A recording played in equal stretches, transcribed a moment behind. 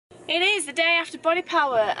It is the day after body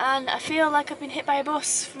power and I feel like I've been hit by a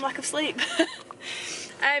bus from lack of sleep.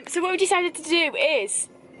 So what we decided to do is,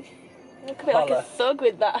 look a bit like a thug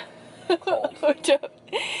with that.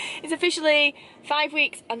 It's officially 5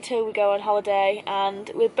 weeks until we go on holiday and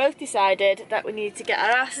we've both decided that we need to get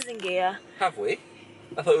our asses in gear. Have we?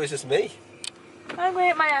 I thought it was just me. I'm going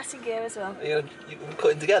to get my ass in gear as well. You're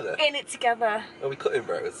cutting together? In it together. Are we cutting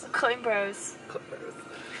bros? We're cutting bros. Cut bros.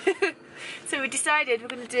 So we decided we're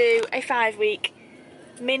going to do a 5 week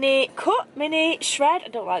mini shred, I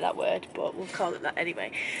don't like that word but we'll call it that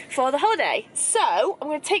anyway, for the holiday. So I'm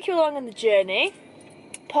going to take you along on the journey.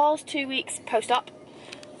 Paul's 2 weeks post-op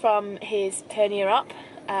from his hernia op,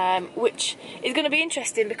 which is going to be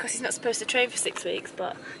interesting because he's not supposed to train for 6 weeks,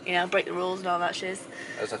 but you know, break the rules and all that shiz.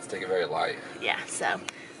 I just have to take it very light. Yeah, so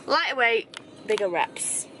lighter weight, bigger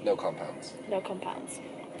reps. No compounds. No compounds.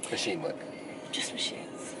 Machine work. Just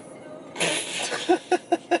machines. It's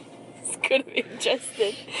gonna be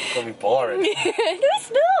interesting. It's gonna be boring. No,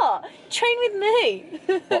 it's not. Train with me.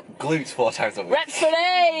 What, glutes 4 times a week? Reps for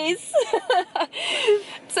days.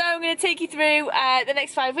 So I'm going to take you through the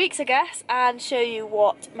next 5 weeks, I guess, and show you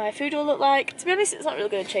what my food will look like. To be honest, it's not really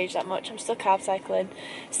going to change that much. I'm still carb cycling,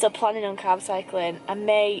 still planning on carb cycling. I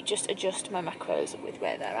may just adjust my macros with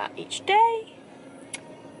where they're at each day.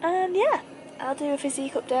 And yeah, I'll do a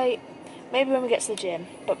physique update. Maybe when we get to the gym,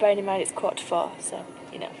 but bearing in mind it's 4:45, so,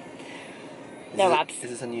 you know, no abs. Is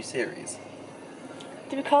this a new series?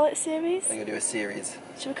 Do we call it a series? I'm going to do a series.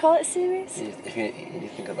 Should we call it a series? You need to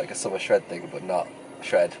think of like a summer shred thing, but not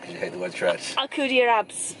shred, because you hate the word shred. I'll coo to your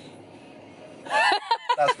abs.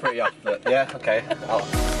 That's pretty off, but yeah, okay. I'll go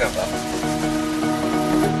with that.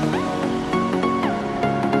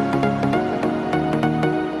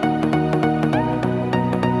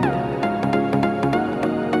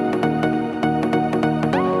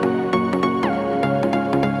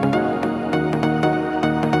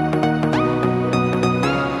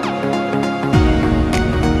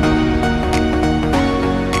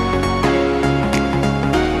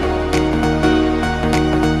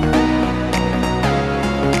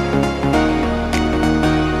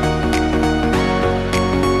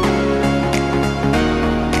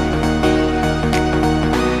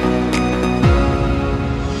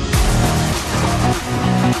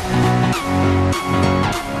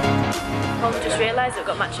 We've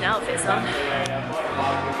got matching outfits on.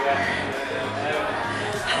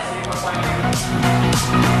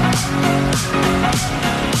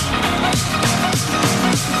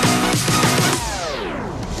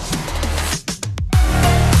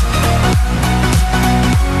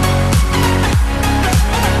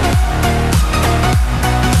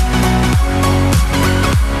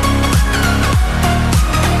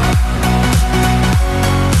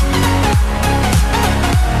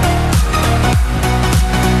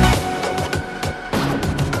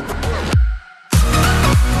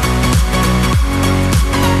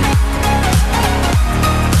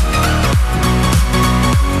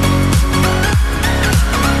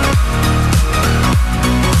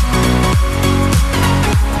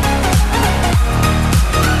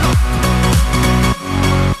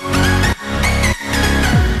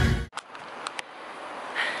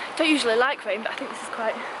 Don't usually like rain, but I think this is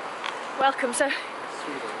quite welcome. So, I'm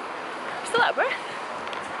still out of breath.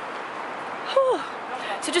 Whew.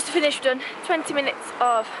 So just to finish, we've done 20 minutes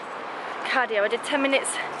of cardio. I did 10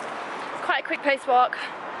 minutes, quite a quick pace walk,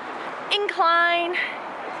 incline,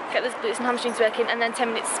 get those glutes and hamstrings working, and then 10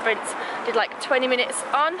 minutes sprints. Did like 20 minutes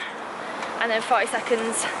on, and then 40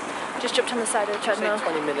 seconds. Just jumped on the side of the treadmill.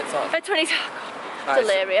 20 minutes on? 20, oh God,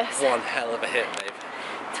 delirious. One hell of a hit, babe.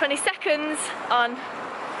 20 seconds on,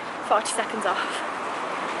 40 seconds off.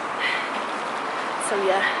 So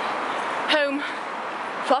yeah, home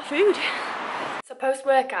for food. So post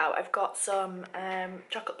workout I've got some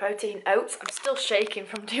chocolate protein oats. I'm still shaking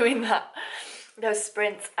from doing that, those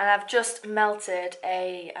sprints, and I've just melted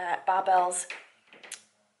a Barbell's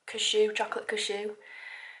chocolate cashew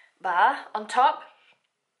bar on top.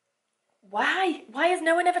 Why has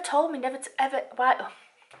no one ever told me why? Oh.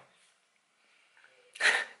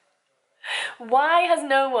 Why has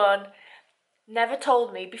no one never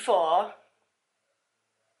told me before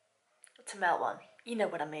to melt one? You know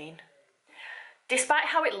what I mean. Despite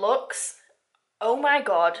how it looks, oh my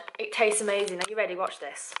God, it tastes amazing. Are you ready? Watch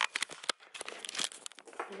this.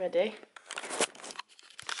 You ready?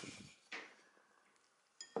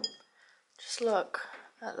 Just look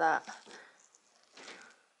at that.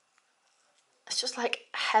 It's just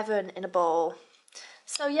like heaven in a bowl.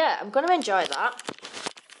 So yeah, I'm gonna enjoy that.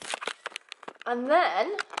 And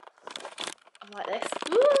then, I'm like this.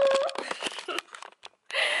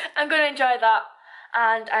 I'm gonna enjoy that.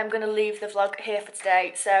 and I'm going to leave the vlog here for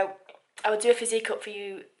today. So I will do a physique up for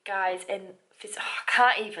you guys in... Oh, I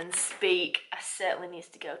can't even speak. I certainly need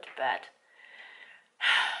to go to bed.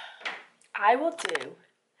 I will do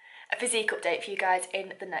a physique update for you guys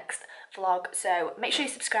in the next vlog. So make sure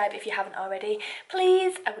you subscribe if you haven't already.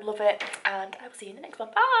 Please, I would love it. And I will see you in the next one.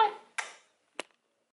 Bye!